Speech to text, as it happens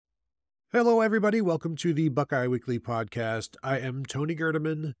Hello, everybody. Welcome to the Buckeye Weekly Podcast. I am Tony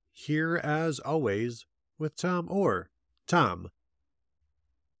Gerdeman, here as always with Tom Orr. Tom,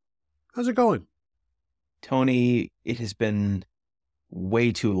 how's it going? Tony, it has been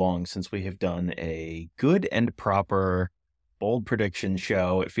way too long since we have done a good and proper bold prediction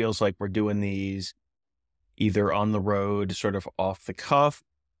show. It feels like we're doing these either on the road, sort of off the cuff,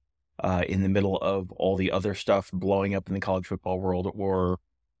 in the middle of all the other stuff blowing up in the college football world, or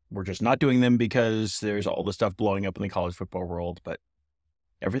we're just not doing them because there's all the stuff blowing up in the college football world. But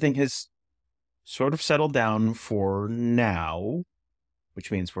everything has sort of settled down for now,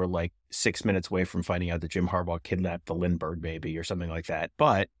 which means we're like 6 minutes away from finding out that Jim Harbaugh kidnapped the Lindbergh baby or something like that.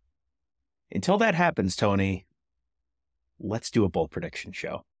 But until that happens, Tony, let's do a bold prediction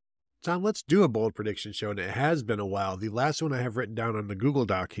show. Tom, let's do a bold prediction show, and it has been a while. The last one I have written down on the Google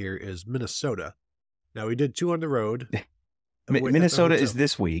Doc here is Minnesota. Now, we did two on the road. Minnesota is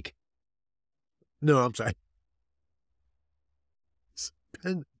this week. No, I'm sorry.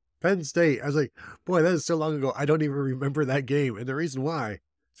 Penn State. I was like, boy, that is so long ago. I don't even remember that game. And the reason why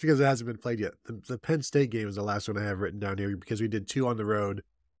is because it hasn't been played yet. The Penn State game is the last one I have written down here because we did two on the road.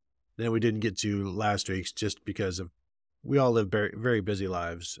 Then we didn't get to last week's just because of we all live very, very busy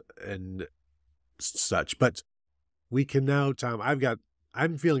lives and such. But we can now, Tom,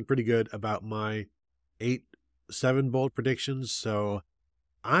 I'm feeling pretty good about my 8-7 bold predictions. So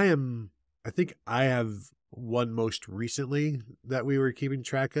I think I have one most recently that we were keeping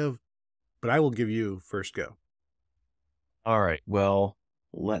track of, but I will give you first go. All right. Well,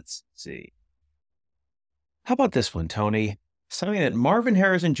 let's see. How about this one, Tony? Something that Marvin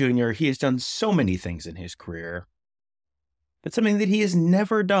Harrison Jr., he has done so many things in his career, but something that he has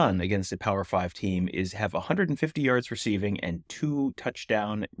never done against a Power 5 team is have 150 yards receiving and 2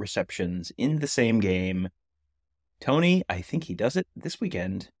 touchdown receptions in the same game. Tony, I think he does it this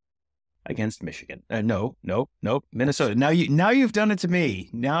weekend against Michigan. No, Minnesota. Now you've done it to me.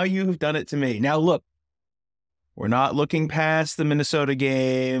 Now look, we're not looking past the Minnesota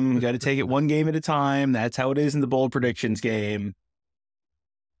game. We got to take it one game at a time. That's how it is in the bold predictions game.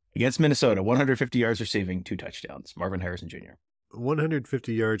 Against Minnesota, 150 yards receiving, 2 touchdowns. Marvin Harrison Jr.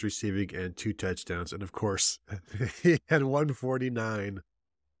 150 yards receiving and 2 touchdowns. And of course, he had 149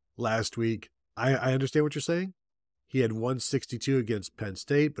 last week. I understand what you're saying. He had 162 against Penn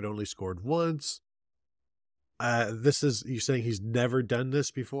State, but only scored once. You saying he's never done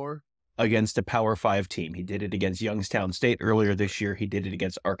this before? Against a Power 5 team. He did it against Youngstown State earlier this year. He did it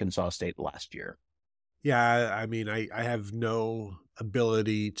against Arkansas State last year. Yeah, I mean, I have no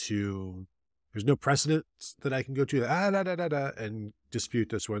ability to, there's no precedent that I can go to and dispute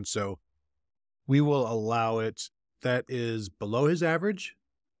this one. So we will allow it. That is below his average.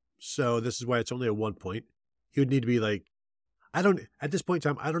 So this is why it's only a 1 point. He would need to be like, at this point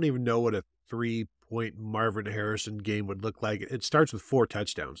in time, I don't even know what a 3-point Marvin Harrison game would look like. It starts with 4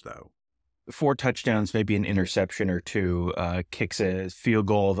 touchdowns, though. 4 touchdowns, maybe an interception or 2, kicks a field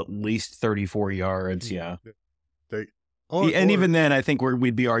goal of at least 34 yards. Yeah. Even then, I think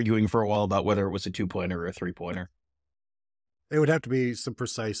we'd be arguing for a while about whether it was a 2-pointer or a 3-pointer. It would have to be some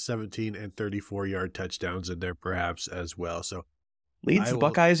precise 17 and 34-yard touchdowns in there, perhaps, as well. So leads the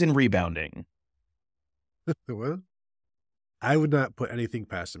Buckeyes in rebounding. Well, I would not put anything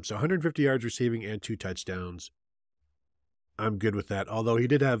past him. So 150 yards receiving and 2 touchdowns. I'm good with that. Although he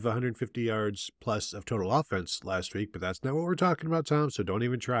did have 150 yards plus of total offense last week, but that's not what we're talking about, Tom, so don't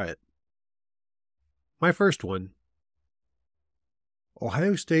even try it. My first one.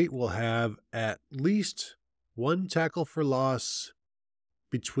 Ohio State will have at least 1 tackle for loss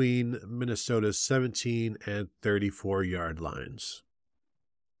between Minnesota's 17 and 34-yard lines.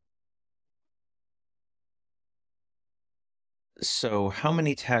 So how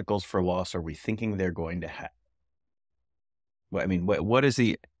many tackles for loss are we thinking they're going to have? I mean, what is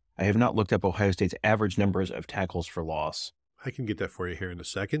I have not looked up Ohio State's average numbers of tackles for loss. I can get that for you here in a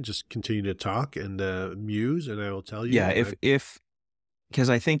second. Just continue to talk and muse, and I will tell you. Yeah, because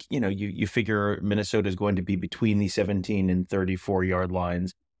I think, you figure Minnesota is going to be between the 17 and 34-yard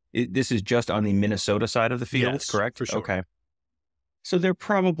lines. This is just on the Minnesota side of the field, yes, correct? For sure. Okay. So they're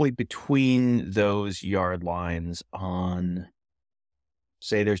probably between those yard lines on,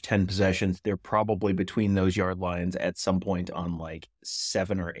 say there's 10 possessions, they're probably between those yard lines at some point on like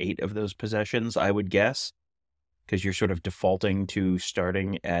 7 or 8 of those possessions, I would guess, because you're sort of defaulting to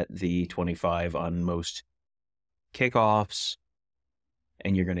starting at the 25 on most kickoffs.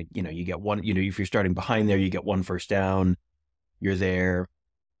 And you're going to, you get one, if you're starting behind there, you get 1 first down, you're there.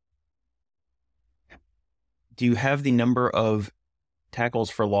 Do you have the number of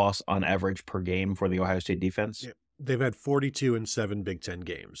tackles for loss on average per game for the Ohio State defense? They've had 42 in 7 Big Ten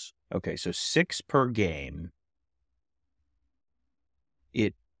games. Okay, so 6 per game.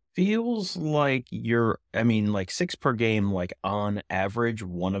 It feels like like 6 per game, like on average,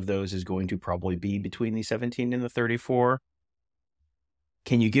 one of those is going to probably be between the 17 and the 34.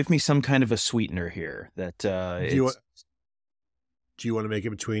 Can you give me some kind of a sweetener here that Do you want to make it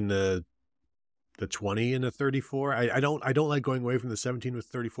between the 20 and the 34? I don't like going away from the 17 with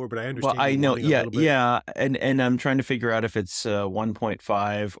 34, but I understand. Well, I know, yeah, and I'm trying to figure out if it's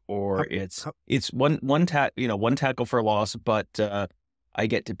 1.5 or it's one tackle for loss, but I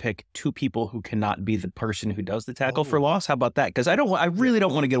get to pick 2 people who cannot be the person who does the tackle for loss. How about that? Because I really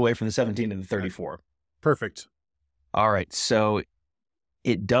don't want to get away from the 17 and the 34. Perfect. All right, so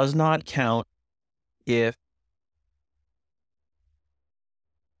it does not count if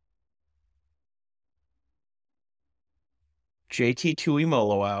JT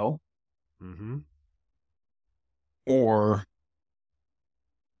Tuimoloau or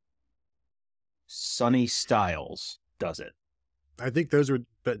Sonny Styles does it. I think those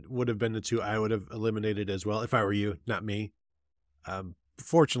would have been the 2 I would have eliminated as well if I were you, not me.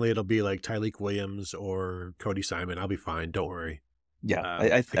 Fortunately, it'll be like Tyleik Williams or Cody Simon. I'll be fine. Don't worry. Yeah,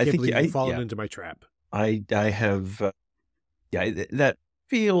 I can't believe you've fallen into my trap. I have, that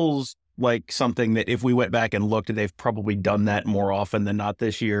feels like something that if we went back and looked, they've probably done that more often than not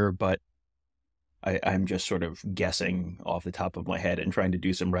this year, but I'm just sort of guessing off the top of my head and trying to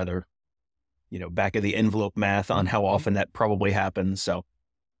do some rather, back of the envelope math on how often that probably happens. So,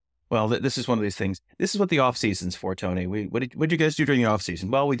 well, this is one of these things. This is what the off season's for, Tony. What did you guys do during the off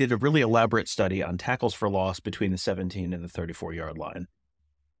season? Well, we did a really elaborate study on tackles for loss between the 17 and the 34-yard line.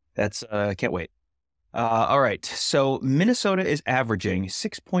 That's can't wait. All right. So Minnesota is averaging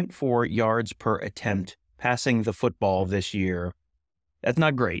 6.4 yards per attempt passing the football this year. That's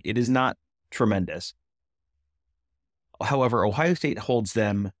not great. It is not tremendous. However, Ohio State holds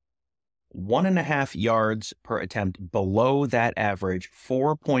them 1.5 yards per attempt below that average,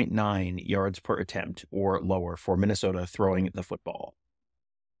 4.9 yards per attempt or lower for Minnesota throwing the football.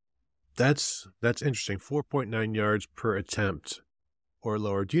 That's interesting. 4.9 yards per attempt or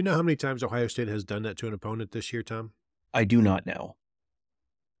lower. Do you know how many times Ohio State has done that to an opponent this year, Tom? I do not know.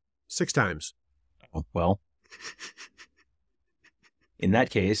 6 times. Oh, well, in that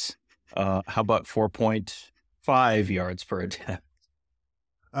case, how about 4.5 yards per attempt?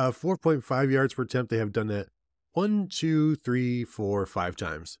 4.5 yards per attempt. They have done that 1, 2, 3, 4, 5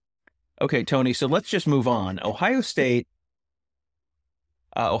 times. Okay, Tony. So let's just move on. Ohio State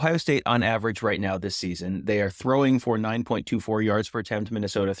on average right now this season, they are throwing for 9.24 yards per attempt.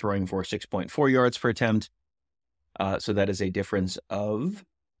 Minnesota throwing for 6.4 yards per attempt. So that is a difference of,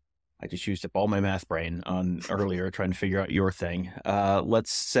 I just used up all my math brain on earlier trying to figure out your thing.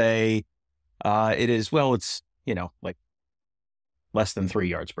 Let's say it is, well, it's, like less than 3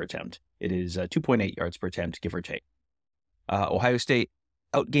 yards per attempt. It is 2.8 yards per attempt, give or take. Ohio State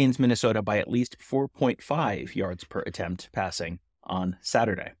outgains Minnesota by at least 4.5 yards per attempt passing on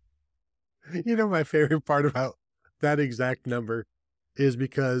Saturday. My favorite part about that exact number is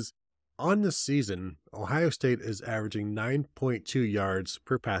because on the season, Ohio State is averaging 9.2 yards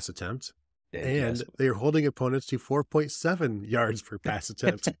per pass attempt, and they're holding opponents to 4.7 yards per pass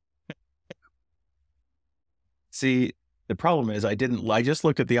attempt. See, the problem is I just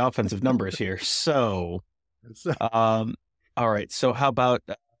looked at the offensive numbers here. So, all right. So how about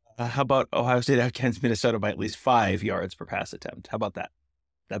Ohio State outgains Minnesota by at least 5 yards per pass attempt? How about that?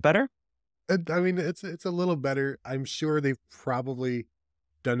 That better? I mean, it's a little better. I'm sure they've probably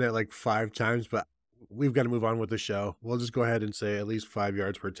done that like 5 times, but we've got to move on with the show. We'll just go ahead and say at least 5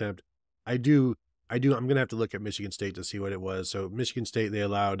 yards per attempt. I'm going to have to look at Michigan State to see what it was. So Michigan State, they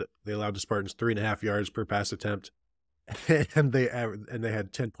allowed the Spartans 3.5 yards per pass attempt, and they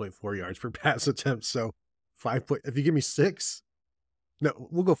had 10.4 yards per pass attempt. So if you give me 6, no,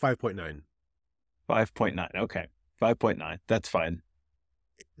 we'll go 5.9. 5.9. Okay. 5.9. That's fine.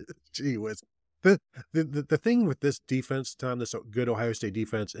 Gee whiz. The thing with this defense, Tom, this good Ohio State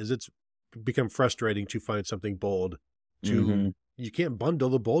defense, is it's become frustrating to find something bold. You can't bundle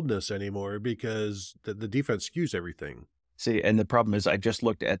the boldness anymore because the defense skews everything. See, and the problem is I just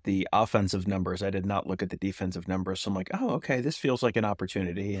looked at the offensive numbers. I did not look at the defensive numbers. So I'm like, oh, okay, this feels like an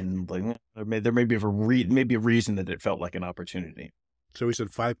opportunity. And like, there may be a reason that it felt like an opportunity. So we said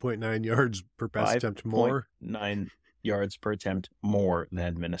 5.9 yards per pass attempt more? 5.9 yards per attempt more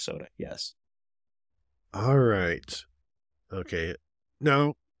than Minnesota, yes. All right. Okay.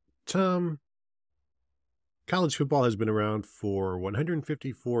 Now, Tom, college football has been around for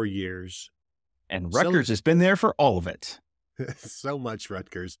 154 years. And Rutgers has been there for all of it. So much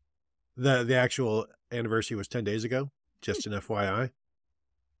Rutgers. The actual anniversary was 10 days ago, just an FYI.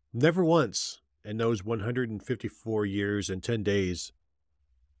 Never once in those 154 years and 10 days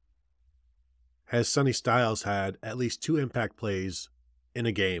has Sonny Styles had at least 2 impact plays in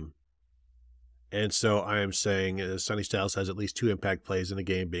a game. And so I am saying Sonny Styles has at least 2 impact plays in a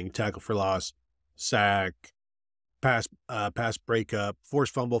game, being tackle for loss, sack, pass breakup,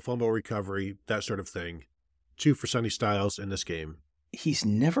 forced fumble, fumble recovery, that sort of thing. 2 for Sonny Styles in this game. He's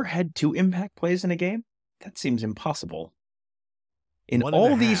never had 2 impact plays in a game? That seems impossible. In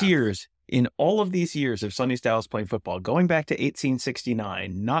all of these years of Sonny Styles playing football, going back to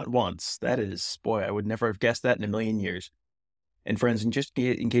 1869, not once. That is, boy, I would never have guessed that in a million years. And friends, and just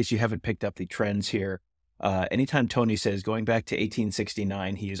in case you haven't picked up the trends here, anytime Tony says going back to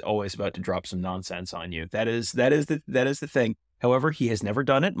 1869, he is always about to drop some nonsense on you. That is the thing. However, he has never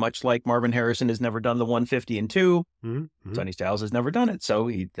done it, much like Marvin Harrison has never done the 150 and 2. Mm-hmm. Sonny Styles has never done it, so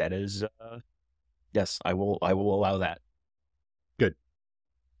yes, I will allow that. Good.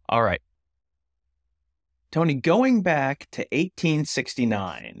 All right. Tony, going back to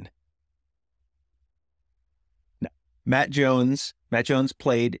 1869. No, Matt Jones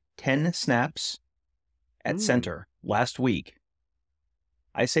played 10 snaps at center last week.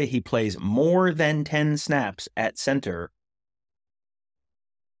 I say he plays more than 10 snaps at center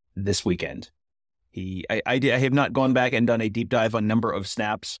this weekend. I have not gone back and done a deep dive on number of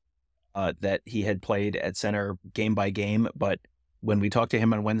snaps that he had played at center game by game, but when we talked to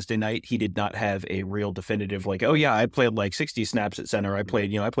him on Wednesday night, he did not have a real definitive like, oh yeah, I played like 60 snaps at center. I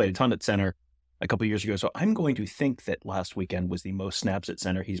played a ton at center a couple of years ago. So I'm going to think that last weekend was the most snaps at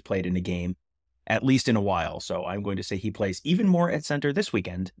center he's played in a game, at least in a while. So I'm going to say he plays even more at center this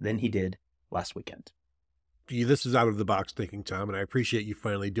weekend than he did last weekend. This is out of the box thinking, Tom, and I appreciate you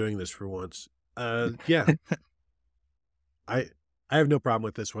finally doing this for once. Yeah. I have no problem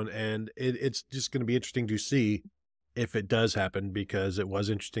with this one, and it's just going to be interesting to see if it does happen, because it was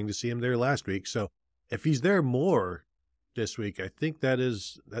interesting to see him there last week. So if he's there more this week, I think that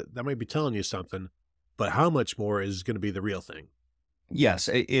might be telling you something, but how much more is going to be the real thing. Yes,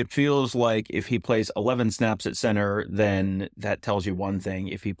 it feels like if he plays 11 snaps at center, then that tells you one thing.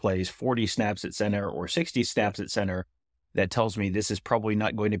 If he plays 40 snaps at center or 60 snaps at center, that tells me this is probably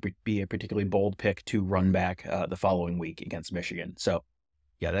not going to be a particularly bold pick to run back the following week against Michigan. So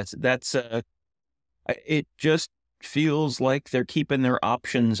yeah, that's it just feels like they're keeping their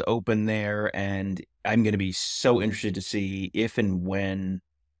options open there, and I'm going to be so interested to see if and when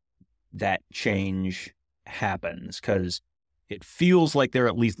that change happens, because it feels like they're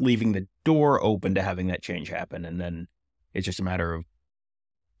at least leaving the door open to having that change happen, and then it's just a matter of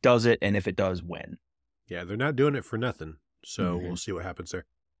does it, and if it does, when. Yeah, they're not doing it for nothing, so we'll see what happens there.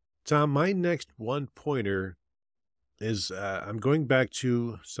 Tom, my next one-pointer is I'm going back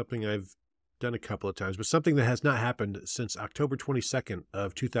to something I've done a couple of times, but something that has not happened since October 22nd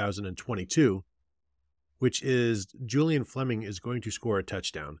of 2022, which is Julian Fleming is going to score a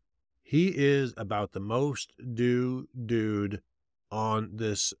touchdown. He is about the most dude on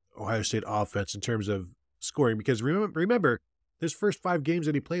this Ohio State offense in terms of scoring, because remember his first 5 games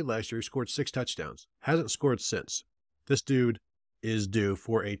that he played last year, he scored 6 touchdowns. Hasn't scored since. This dude is due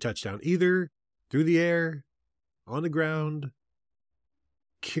for a touchdown, either through the air, on the ground,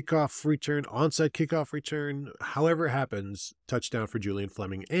 kickoff return, onside kickoff return, however it happens, touchdown for Julian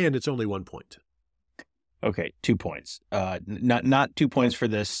Fleming, and it's only 1 point. Okay, 2 points. Not 2 points for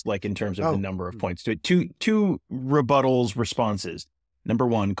this, like in terms of the number of points. Two rebuttals responses. Number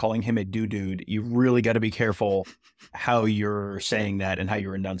one, calling him a dude. You really got to be careful how you're saying that and how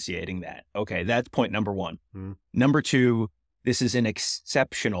you're enunciating that. Okay, that's point number one. Number two, this is an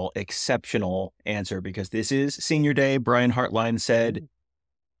exceptional answer, because this is senior day. Brian Hartline said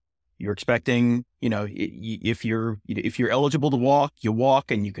you're expecting, if you're eligible to walk, you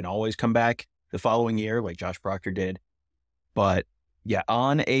walk, and you can always come back the following year, like Josh Proctor did. But yeah,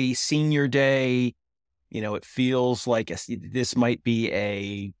 on a senior day, it feels like this might be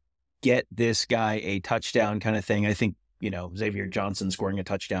a get this guy a touchdown kind of thing. I think, Xavier Johnson scoring a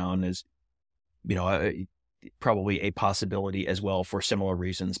touchdown is, probably a possibility as well for similar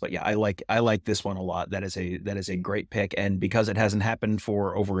reasons. But yeah, I like this one a lot. That is a great pick. And because it hasn't happened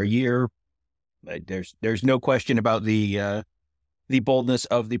for over a year, there's no question about the boldness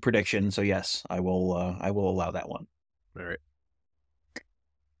of the prediction. So yes, I will allow that one.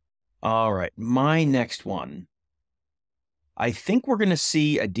 All right. My next one. I think we're going to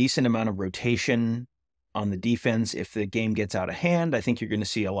see a decent amount of rotation on the defense if the game gets out of hand. I think you're going to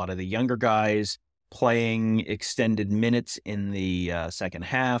see a lot of the younger guys playing extended minutes in the second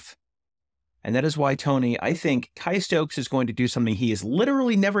half. And that is why, Tony, I think Kai Stokes is going to do something he has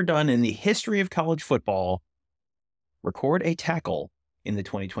literally never done in the history of college football: record a tackle in the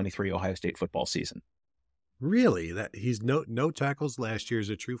 2023 Ohio State football season. Really? That he's no tackles last year as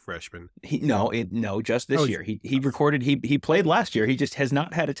a true freshman? Just this year. He recorded. He played last year. He just has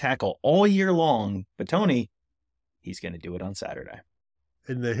not had a tackle all year long. But Tony, he's going to do it on Saturday.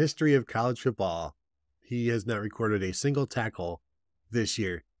 In the history of college football, he has not recorded a single tackle this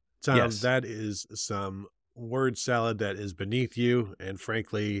year. Tom, yes. That is some word salad that is beneath you, and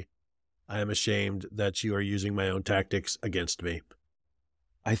frankly, I am ashamed that you are using my own tactics against me.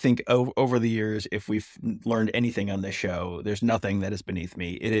 I think over the years, if we've learned anything on this show, there's nothing that is beneath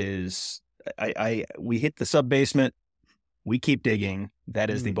me. It is, we hit the sub-basement, we keep digging.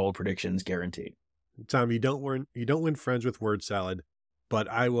 That is the bold predictions guarantee. Tom, you don't win friends with word salad, but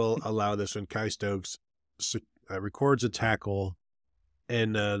I will allow this when Kai Stokes records a tackle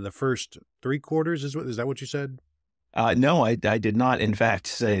in the first 3 quarters. Is that what you said? No, I did not, in fact,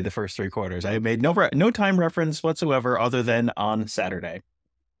 say the first 3 quarters. I made no time reference whatsoever other than on Saturday.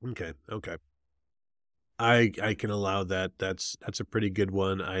 Okay. I can allow that. That's a pretty good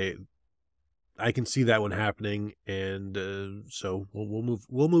one. I can see that one happening, and so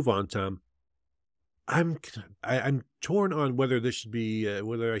we'll move on, Tom. I'm torn on whether this should be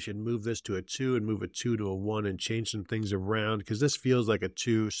whether I should move this to a 2 and move a 2 to a 1 and change some things around, because this feels like a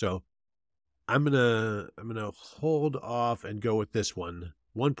 2. So I'm gonna hold off and go with this one.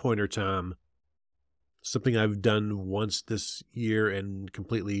 1-pointer, Tom. Something I've done once this year and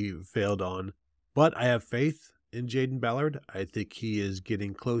completely failed on. But I have faith in Jaden Ballard. I think he is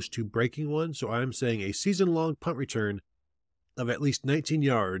getting close to breaking one. So I'm saying a season-long punt return of at least 19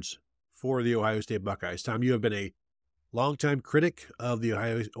 yards for the Ohio State Buckeyes. Tom, you have been a longtime critic of the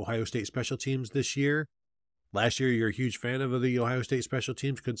Ohio State special teams this year. Last year, you're a huge fan of the Ohio State special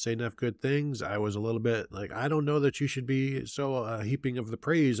teams. Couldn't say enough good things. I was a little bit like, I don't know that you should be so heaping of the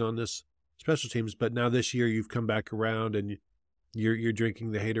praise on this special teams, but now this year you've come back around and you're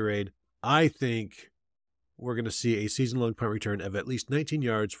drinking the haterade. I think we're going to see a season-long punt return of at least 19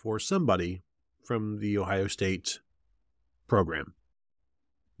 yards for somebody from the Ohio State program.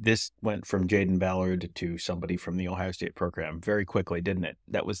 This went from Jaden Ballard to somebody from the Ohio State program very quickly, didn't it?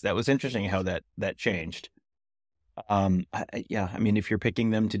 That was interesting how that changed. I mean, if you're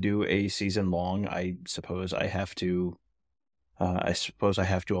picking them to do a season long, I suppose I have to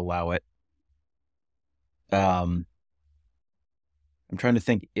allow it. I'm trying to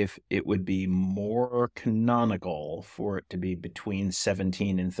think if it would be more canonical for it to be between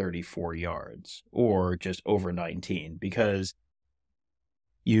 17 and 34 yards or just over 19, because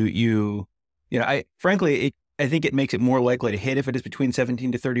I think it makes it more likely to hit if it is between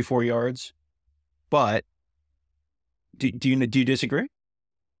 17 to 34 yards. But do you disagree?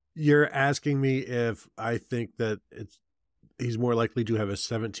 You're asking me if I think that he's more likely to have a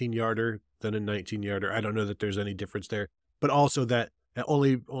 17-yarder than a 19-yarder. I don't know that there's any difference there, but also that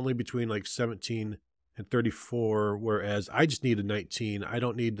only between like 17 and 34, whereas I just need a 19. I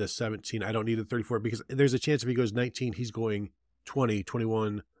don't need the 17. I don't need the 34, because there's a chance if he goes 19, he's going 20,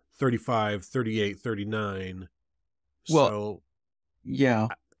 21, 35, 38, 39. Well, so yeah.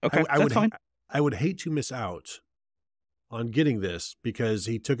 Okay, that's fine. I would hate to miss out on getting this because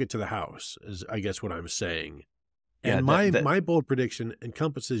he took it to the house, is I guess what I'm saying. And my bold prediction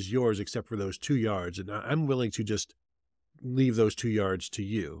encompasses yours except for those 2 yards, and I'm willing to just leave those 2 yards to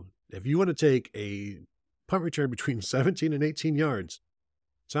you. If you want to take a punt return between 17 and 18 yards,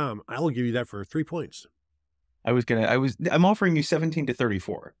 Tom, I will give you that for 3 points. I'm offering you 17 to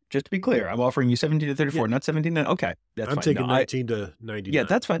 34. Just to be clear, I'm offering you 17 to 34, not 17 to, okay. That's fine. I'm taking 19 to 99. Yeah,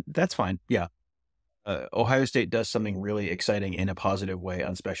 that's fine. That's fine. Yeah. Ohio State does something really exciting in a positive way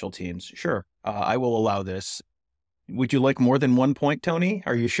on special teams. Sure. I will allow this. Would you like more than 1 point, Tony?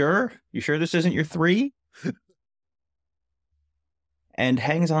 Are you sure? You sure this isn't your 3? And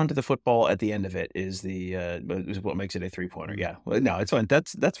hangs on to the football at the end of it is what makes it a 3-pointer. Yeah. Well, no, it's fine.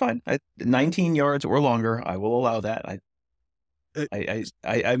 That's fine. 19 yards or longer, I will allow that.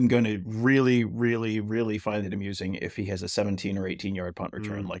 I'm going to really, really, really find it amusing if he has a 17 or 18-yard punt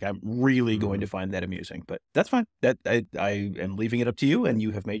return. Like, I'm really going to find that amusing. But that's fine. That I am leaving it up to you, and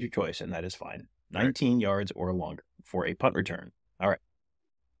you have made your choice, and that is fine. 19 yards or longer for a punt return. All right.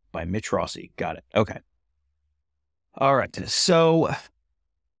 By Mitch Rossi. Got it. Okay. All right. So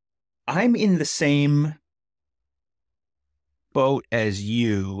I'm in the same boat as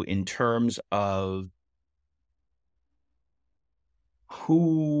you in terms of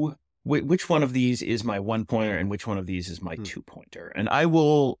which one of these is my 1-pointer and which one of these is my 2-pointer. And I'm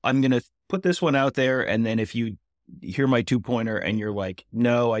going to put this one out there. And then if you hear my 2-pointer and you're like,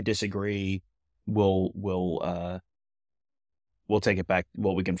 no, I disagree, we'll take it back.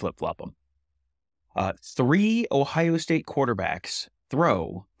 Well, we can flip-flop them. 3 Ohio State quarterbacks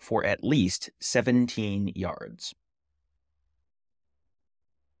throw for at least 17 yards.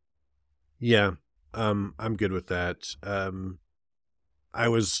 Yeah, I'm good with that. I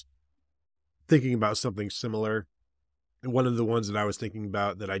was thinking about something similar. One of the ones that I was thinking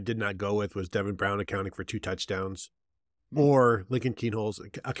about that I did not go with was Devin Brown accounting for 2 touchdowns, or Lincoln Keenholz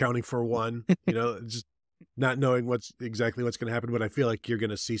accounting for 1. Just not knowing what's going to happen. But I feel like you're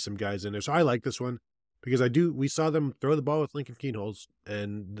going to see some guys in there. So I like this one because we saw them throw the ball with Lincoln Keenholz,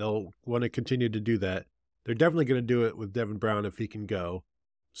 and they'll want to continue to do that. They're definitely going to do it with Devin Brown if he can go.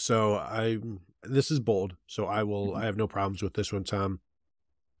 So this is bold. So I have no problems with this one, Tom.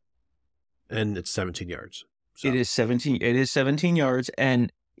 And it's 17 yards. So. It is 17 yards.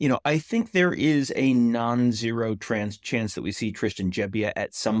 And, I think there is a non-zero chance that we see Tristan Gebbia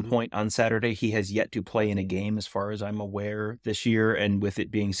at some point on Saturday. He has yet to play in a game, as far as I'm aware, this year. And with it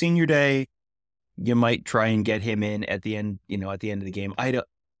being senior day, you might try and get him in at the end, at the end of the game.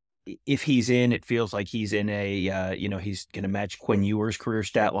 If he's in, it feels like he's in a, he's going to match Quinn Ewer's career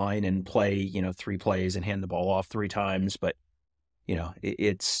stat line and play, 3 plays and hand the ball off 3 times. But,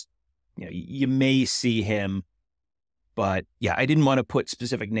 you may see him. But yeah, I didn't want to put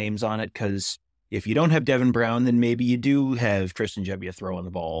specific names on it because if you don't have Devin Brown, then maybe you do have Tristan Gebbia throwing the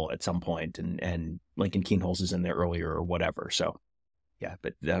ball at some point, and Lincoln Keenholz is in there earlier or whatever. So yeah,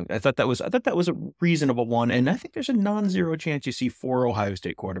 but I thought that was a reasonable one, and I think there's a non-zero chance you see 4 Ohio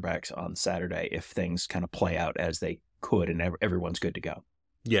State quarterbacks on Saturday if things kind of play out as they could and everyone's good to go.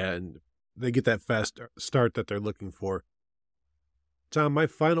 Yeah, and they get that fast start that they're looking for. Tom, my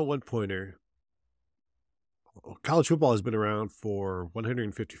final 1-pointer. College football has been around for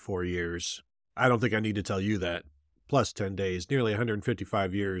 154 years. I don't think I need to tell you that. Plus 10 days, nearly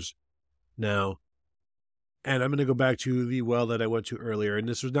 155 years now. And I'm going to go back to the well that I went to earlier. And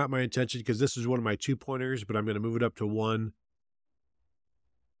this was not my intention because this is one of my 2-pointers, but I'm going to move it up to 1.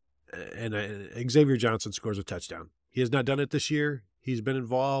 And Xavier Johnson scores a touchdown. He has not done it this year. He's been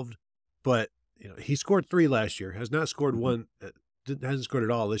involved, but he scored 3 last year. Has not scored 1. Hasn't scored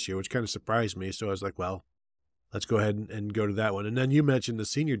at all this year, which kind of surprised me. So I was like, well, let's go ahead and go to that one. And then you mentioned the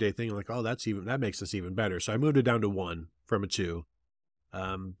senior day thing. I'm like, oh, that makes this even better. So I moved it down to 1 from a 2,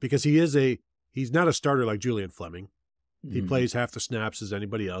 because he's not a starter like Julian Fleming. He plays half the snaps as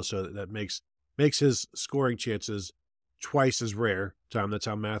anybody else. So that makes his scoring chances twice as rare. Tom, that's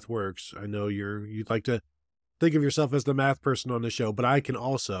how math works. I know you'd like to think of yourself as the math person on the show, but I can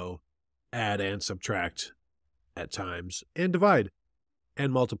also add and subtract at times and divide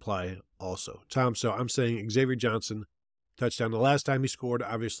and multiply also. Tom, so I'm saying Xavier Johnson, touchdown. The last time he scored,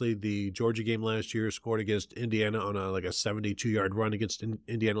 obviously the Georgia game last year, scored against Indiana on a 72-yard run against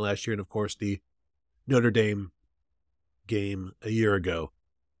Indiana last year, and of course the Notre Dame game a year ago.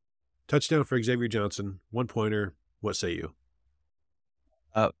 Touchdown for Xavier Johnson, 1-pointer. What say you?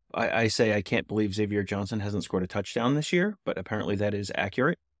 I say I can't believe Xavier Johnson hasn't scored a touchdown this year, but apparently that is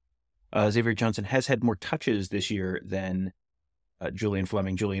accurate. Xavier Johnson has had more touches this year than Julian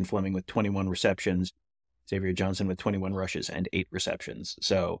Fleming. Julian Fleming with 21 receptions, Xavier Johnson with 21 rushes and 8 receptions.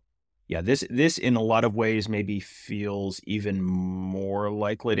 So yeah, this in a lot of ways maybe feels even more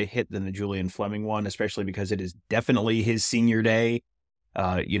likely to hit than the Julian Fleming one, especially because it is definitely his senior day.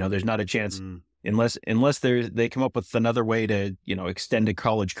 There's not a chance unless they come up with another way to, extend a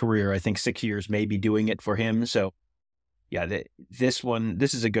college career. I think 6 years may be doing it for him. So yeah, this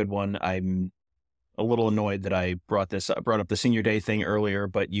is a good one. I'm a little annoyed that I brought up the senior day thing earlier,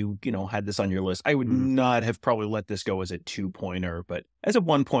 but you had this on your list. I would not have probably let this go as a 2-pointer, but as a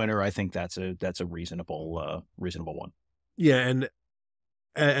 1-pointer, I think that's a reasonable one. Yeah, and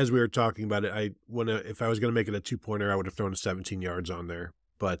as we were talking about it, if I was going to make it a 2-pointer, I would have thrown 17 yards on there.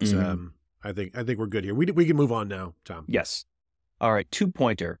 But I think we're good here. We can move on now, Tom. Yes. All right,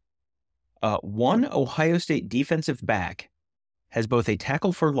 2-pointer. One Ohio State defensive back has both a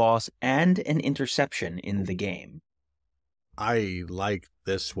tackle for loss and an interception in the game. I like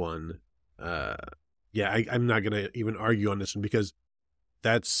this one. I'm not going to even argue on this one because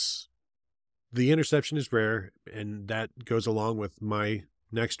the interception is rare, and that goes along with my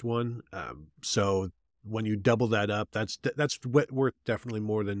next one. So when you double that up, that's worth definitely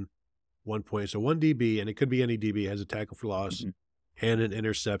more than 1 point. So 1 DB, and it could be any DB, has a tackle for loss and an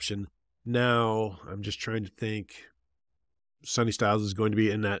interception. Now I'm just trying to think. Sonny Styles is going to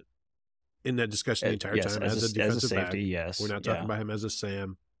be in that discussion the entire time as a defensive safety, back. Yes, we're not talking about him as a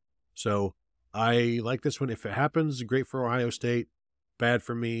Sam. So I like this one. If it happens, great for Ohio State, bad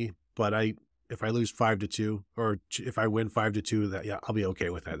for me. But if I lose 5-2, or if I win 5-2, I'll be okay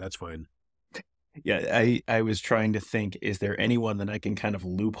with that. That's fine. Yeah, I was trying to think, is there anyone that I can kind of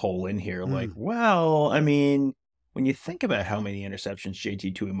loophole in here? Like, Mm. well, I mean, when you think about how many interceptions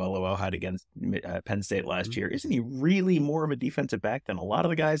JT Tuimoloau had against Penn State last year, isn't he really more of a defensive back than a lot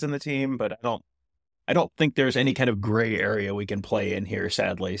of the guys on the team? But I don't think there's any kind of gray area we can play in here,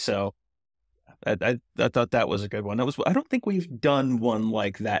 sadly. So I thought that was a good one. I don't think we've done one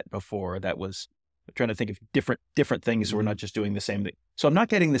like that before. I'm trying to think of different things, so we're not just doing the same thing. So I'm not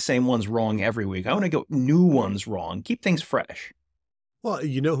getting the same ones wrong every week. I want to go new ones wrong. Keep things fresh. Well,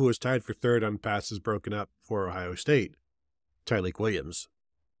 you know who was tied for third on passes broken up for Ohio State? Tyleik Williams.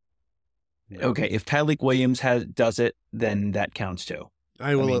 No. Okay, if Tyleik Williams does it, then that counts too.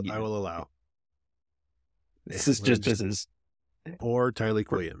 I will allow. This is or Tyleik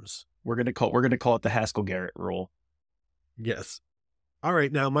Williams. We're gonna call it the Haskell Garrett rule. Yes. All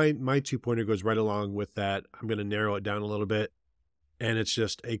right. Now my 2-pointer goes right along with that. I'm going to narrow it down a little bit, and it's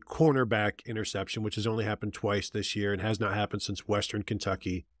just a cornerback interception, which has only happened twice this year and has not happened since Western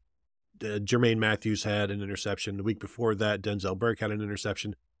Kentucky. Jermaine Matthews had an interception. The week before that, Denzel Burke had an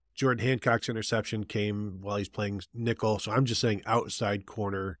interception. Jordan Hancock's interception came while he's playing nickel. So I'm just saying outside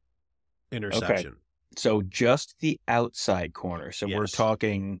corner interception. Okay. So just the outside corner. So we're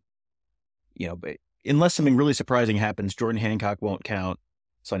talking, but unless something really surprising happens, Jordan Hancock won't count.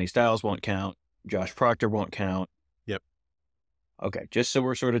 Sonny Styles won't count. Josh Proctor won't count. Yep. Okay. Just so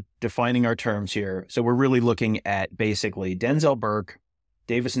we're sort of defining our terms here. So we're really looking at basically Denzel Burke,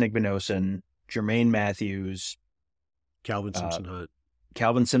 Davis Nigbinosin, Jermaine Matthews, Calvin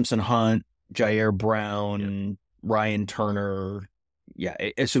Simpson Hunt, Jair Brown, Ryan Turner. Yeah.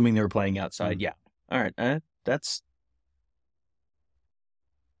 Assuming they were playing outside. Yeah. All right.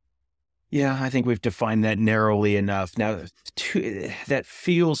 I think we've defined that narrowly enough. Now,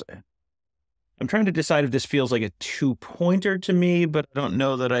 I'm trying to decide if this feels like a 2-pointer to me, but I don't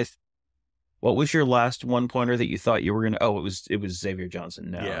know that what was your last 1-pointer that you thought you were going to, it was Xavier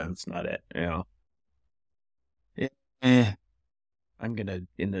Johnson. No, that's not it. I'm going to,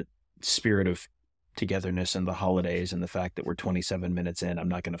 in the spirit of togetherness and the holidays and the fact that we're 27 minutes in, I'm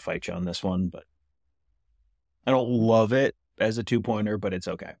not going to fight you on this one, but I don't love it as a 2-pointer, but it's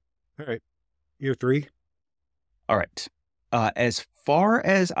okay. All right. Year 3. All right. As far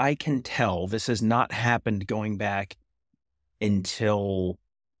as I can tell, this has not happened going back until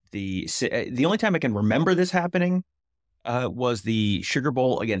the only time I can remember this happening was the Sugar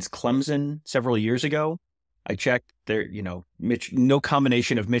Bowl against Clemson several years ago. I checked there, no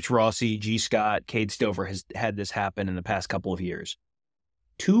combination of Mitch Rossi, G. Scott, Cade Stover has had this happen in the past couple of years.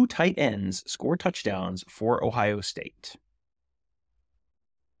 2 tight ends score touchdowns for Ohio State.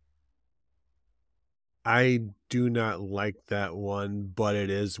 I do not like that one, but it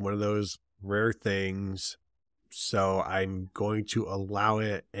is one of those rare things. So I'm going to allow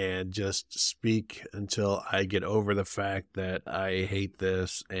it and just speak until I get over the fact that I hate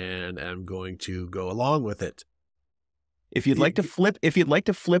this and am going to go along with it. If you'd like to flip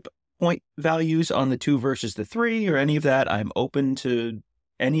point values on the 2 versus the 3 or any of that, I'm open to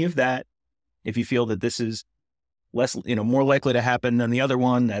any of that. If you feel that this is less, more likely to happen than the other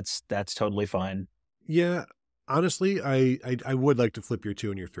one, that's totally fine. Yeah, honestly, I would like to flip your 2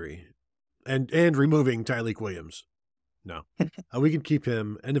 and your 3. And removing Tyleik Williams. No. We can keep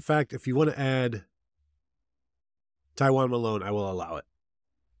him. And in fact, if you want to add Tywone Malone, I will allow it.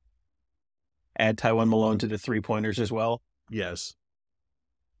 Add Tywone Malone to the 3-pointers as well? Yes.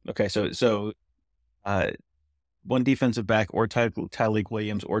 Okay, so one defensive back or Tyleik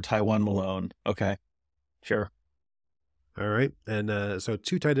Williams or Tywone Malone. Okay, sure. All right. And so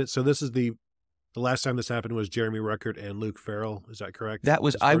 2 tight ends. So this is the last time this happened was Jeremy Ruckert and Luke Farrell. Is that correct? That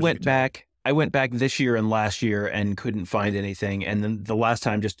was, I went back this year and last year and couldn't find anything. And then the last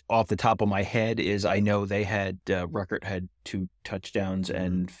time, just off the top of my head, is I know they had, Ruckert had 2 touchdowns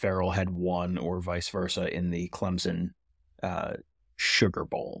and Farrell had 1 or vice versa in the Clemson Sugar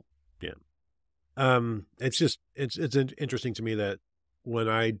Bowl. Yeah. It's interesting to me that when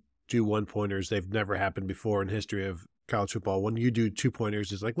I do 1-pointers, they've never happened before in history of college football. When you do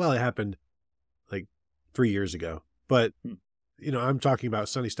 2-pointers, it's like, well, it happened like 3 years ago. But, I'm talking about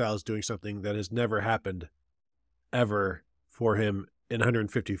Sonny Styles doing something that has never happened ever for him in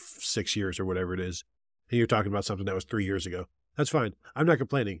 156 years or whatever it is. And you're talking about something that was 3 years ago. That's fine. I'm not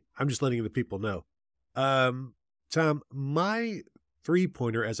complaining. I'm just letting the people know. Tom, my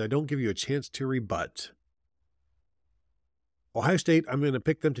 3-pointer, as I don't give you a chance to rebut. Ohio State, I'm going to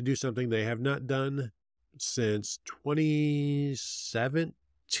pick them to do something they have not done since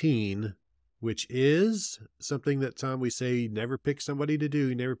 2017, which is something that, Tom, we say never pick somebody to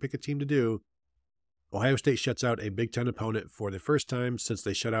do, never pick a team to do. Ohio State shuts out a Big Ten opponent for the first time since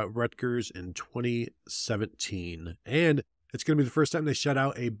they shut out Rutgers in 2017. And it's going to be the first time they shut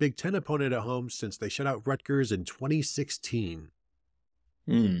out a Big Ten opponent at home since they shut out Rutgers in 2016.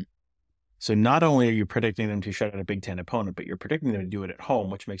 So not only are you predicting them to shut out a Big Ten opponent, but you're predicting them to do it at home,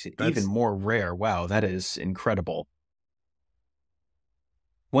 which makes it even more rare. Wow, that is incredible.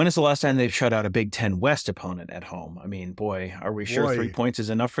 When is the last time they've shut out a Big Ten West opponent at home? I mean, boy, are we sure 3 points is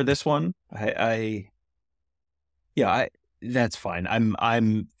enough for this one? That's fine.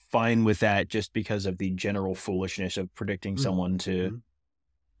 I'm fine with that just because of the general foolishness of predicting someone to.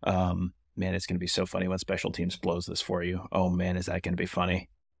 Man, it's going to be so funny when special teams blows this for you. Oh man, is that going to be funny?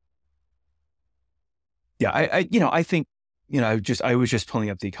 Yeah, I think, I was just pulling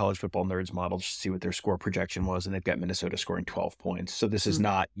up the College Football Nerds model just to see what their score projection was, and they've got Minnesota scoring 12 points. So this is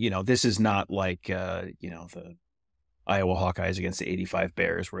not, this is not like, the Iowa Hawkeyes against the 85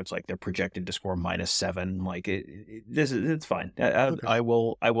 Bears, where it's like they're projected to score -7. Like it's fine. Okay. I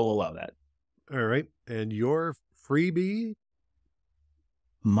will allow that. All right. And your freebie?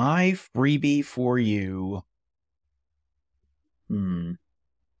 My freebie for you.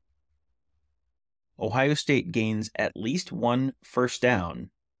 Ohio State gains at least 1 first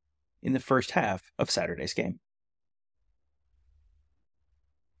down in the first half of Saturday's game.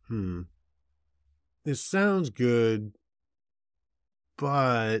 This sounds good,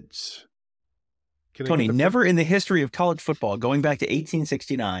 but... Tony, never in the history of college football, going back to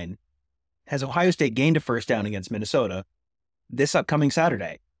 1869, has Ohio State gained a first down against Minnesota this upcoming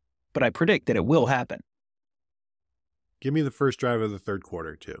Saturday. But I predict that it will happen. Give me the first drive of the third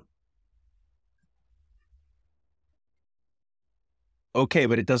quarter, too. Okay,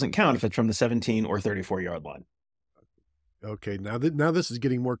 but it doesn't count if it's from the 17 or 34-yard line. Okay, now this is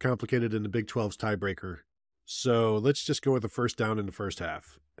getting more complicated in the Big 12's tiebreaker. So let's just go with the first down in the first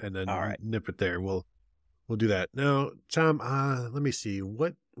half, and then nip it there. We'll do that. Now, Tom, let me see.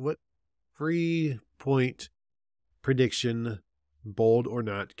 What 3-point prediction, bold or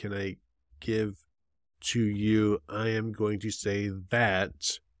not, can I give to you? I am going to say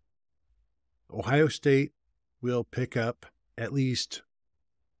that Ohio State will pick up at least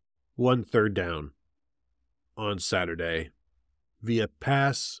 1 third down on Saturday via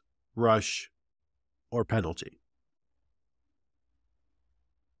pass, rush, or penalty.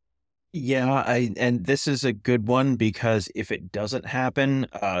 Yeah, and this is a good one because if it doesn't happen,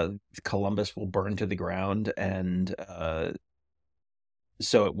 Columbus will burn to the ground, and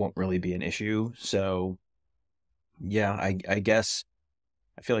so it won't really be an issue. So, yeah, I guess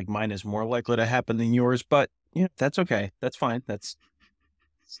I feel like mine is more likely to happen than yours, but that's okay. That's fine. It's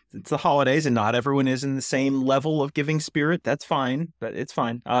the holidays, and not everyone is in the same level of giving spirit. That's fine, but it's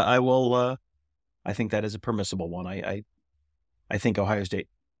fine. I will. I think that is a permissible one. I think Ohio State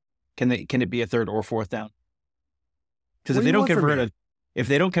can it be a third or fourth down? Because if they don't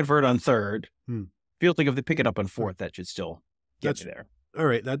convert on third, feels like if they pick it up on fourth, that should still get you there. All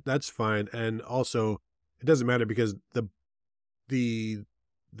right, that's fine. And also, it doesn't matter because the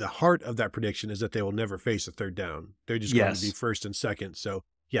heart of that prediction is that they will never face a third down. They're just going to be first and second. So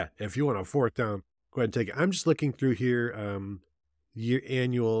yeah, if you want a fourth down, go ahead and take it. I'm just looking through here,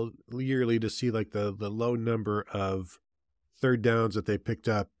 yearly to see like the low number of third downs that they picked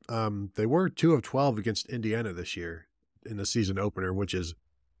up. They were 2 of 12 against Indiana this year in the season opener, which is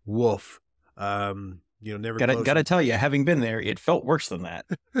woof. Never gotta tell you, having been there, it felt worse than that.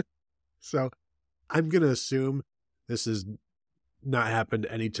 So I'm going to assume this has not happened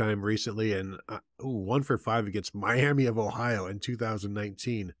anytime recently. And 1 for 5 against Miami of Ohio in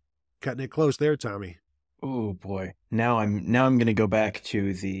 2019. Cutting it close there, Tommy. Oh boy. Now I'm going to go back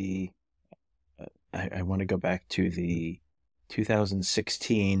to the, I want to go back to the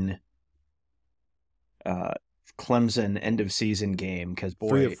 2016 Clemson end of season game. Cause boy,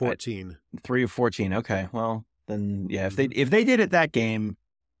 3 of 14. 3 of 14. Okay. Well then, yeah, if they did it that game,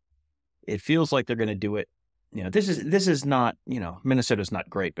 it feels like they're going to do it. This is not, Minnesota's not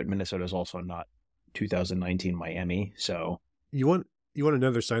great, but Minnesota's also not 2019 Miami. So you want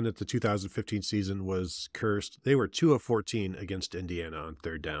another sign that the 2015 season was cursed. They were 2 of 14 against Indiana on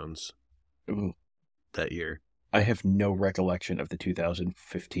third downs that year. I have no recollection of the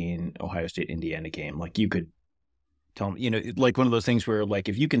 2015 Ohio State Indiana game. Like you could tell me, like one of those things where like,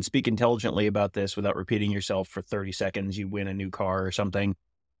 if you can speak intelligently about this without repeating yourself for 30 seconds, you win a new car or something.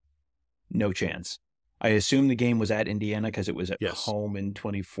 No chance. I assume the game was at Indiana because it was at home in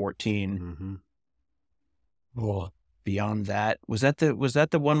 2014. Mm-hmm. Well, beyond that, was that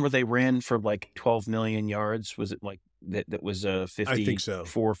the one where they ran for like 12 million yards? Was it like that was a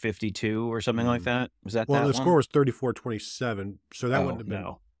 54-52 or something like that? Was that well, that the one? score was 34-27, so that wouldn't have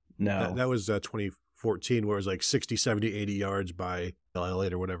been no. That was 2014. 2014, where it was like 60, 70, 80 yards by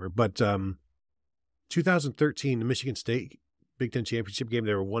late or whatever. But 2013, the Michigan State Big Ten championship game,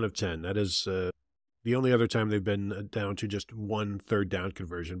 they were 1 of 10. That is the only other time they've been down to just 1 third down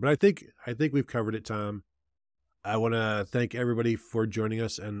conversion. But I think we've covered it, Tom. I want to thank everybody for joining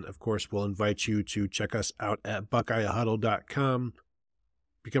us. And of course, we'll invite you to check us out at BuckeyeHuddle.com.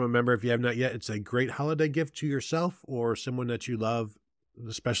 Become a member if you have not yet. It's a great holiday gift to yourself or someone that you love,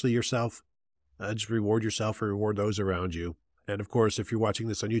 especially yourself. Just reward yourself or reward those around you. And of course, if you're watching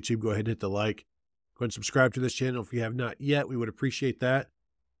this on YouTube, go ahead and hit the like. Go ahead and subscribe to this channel if you have not yet. We would appreciate that.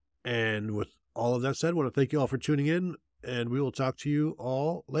 And with all of that said, I want to thank you all for tuning in, and we will talk to you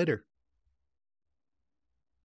all later.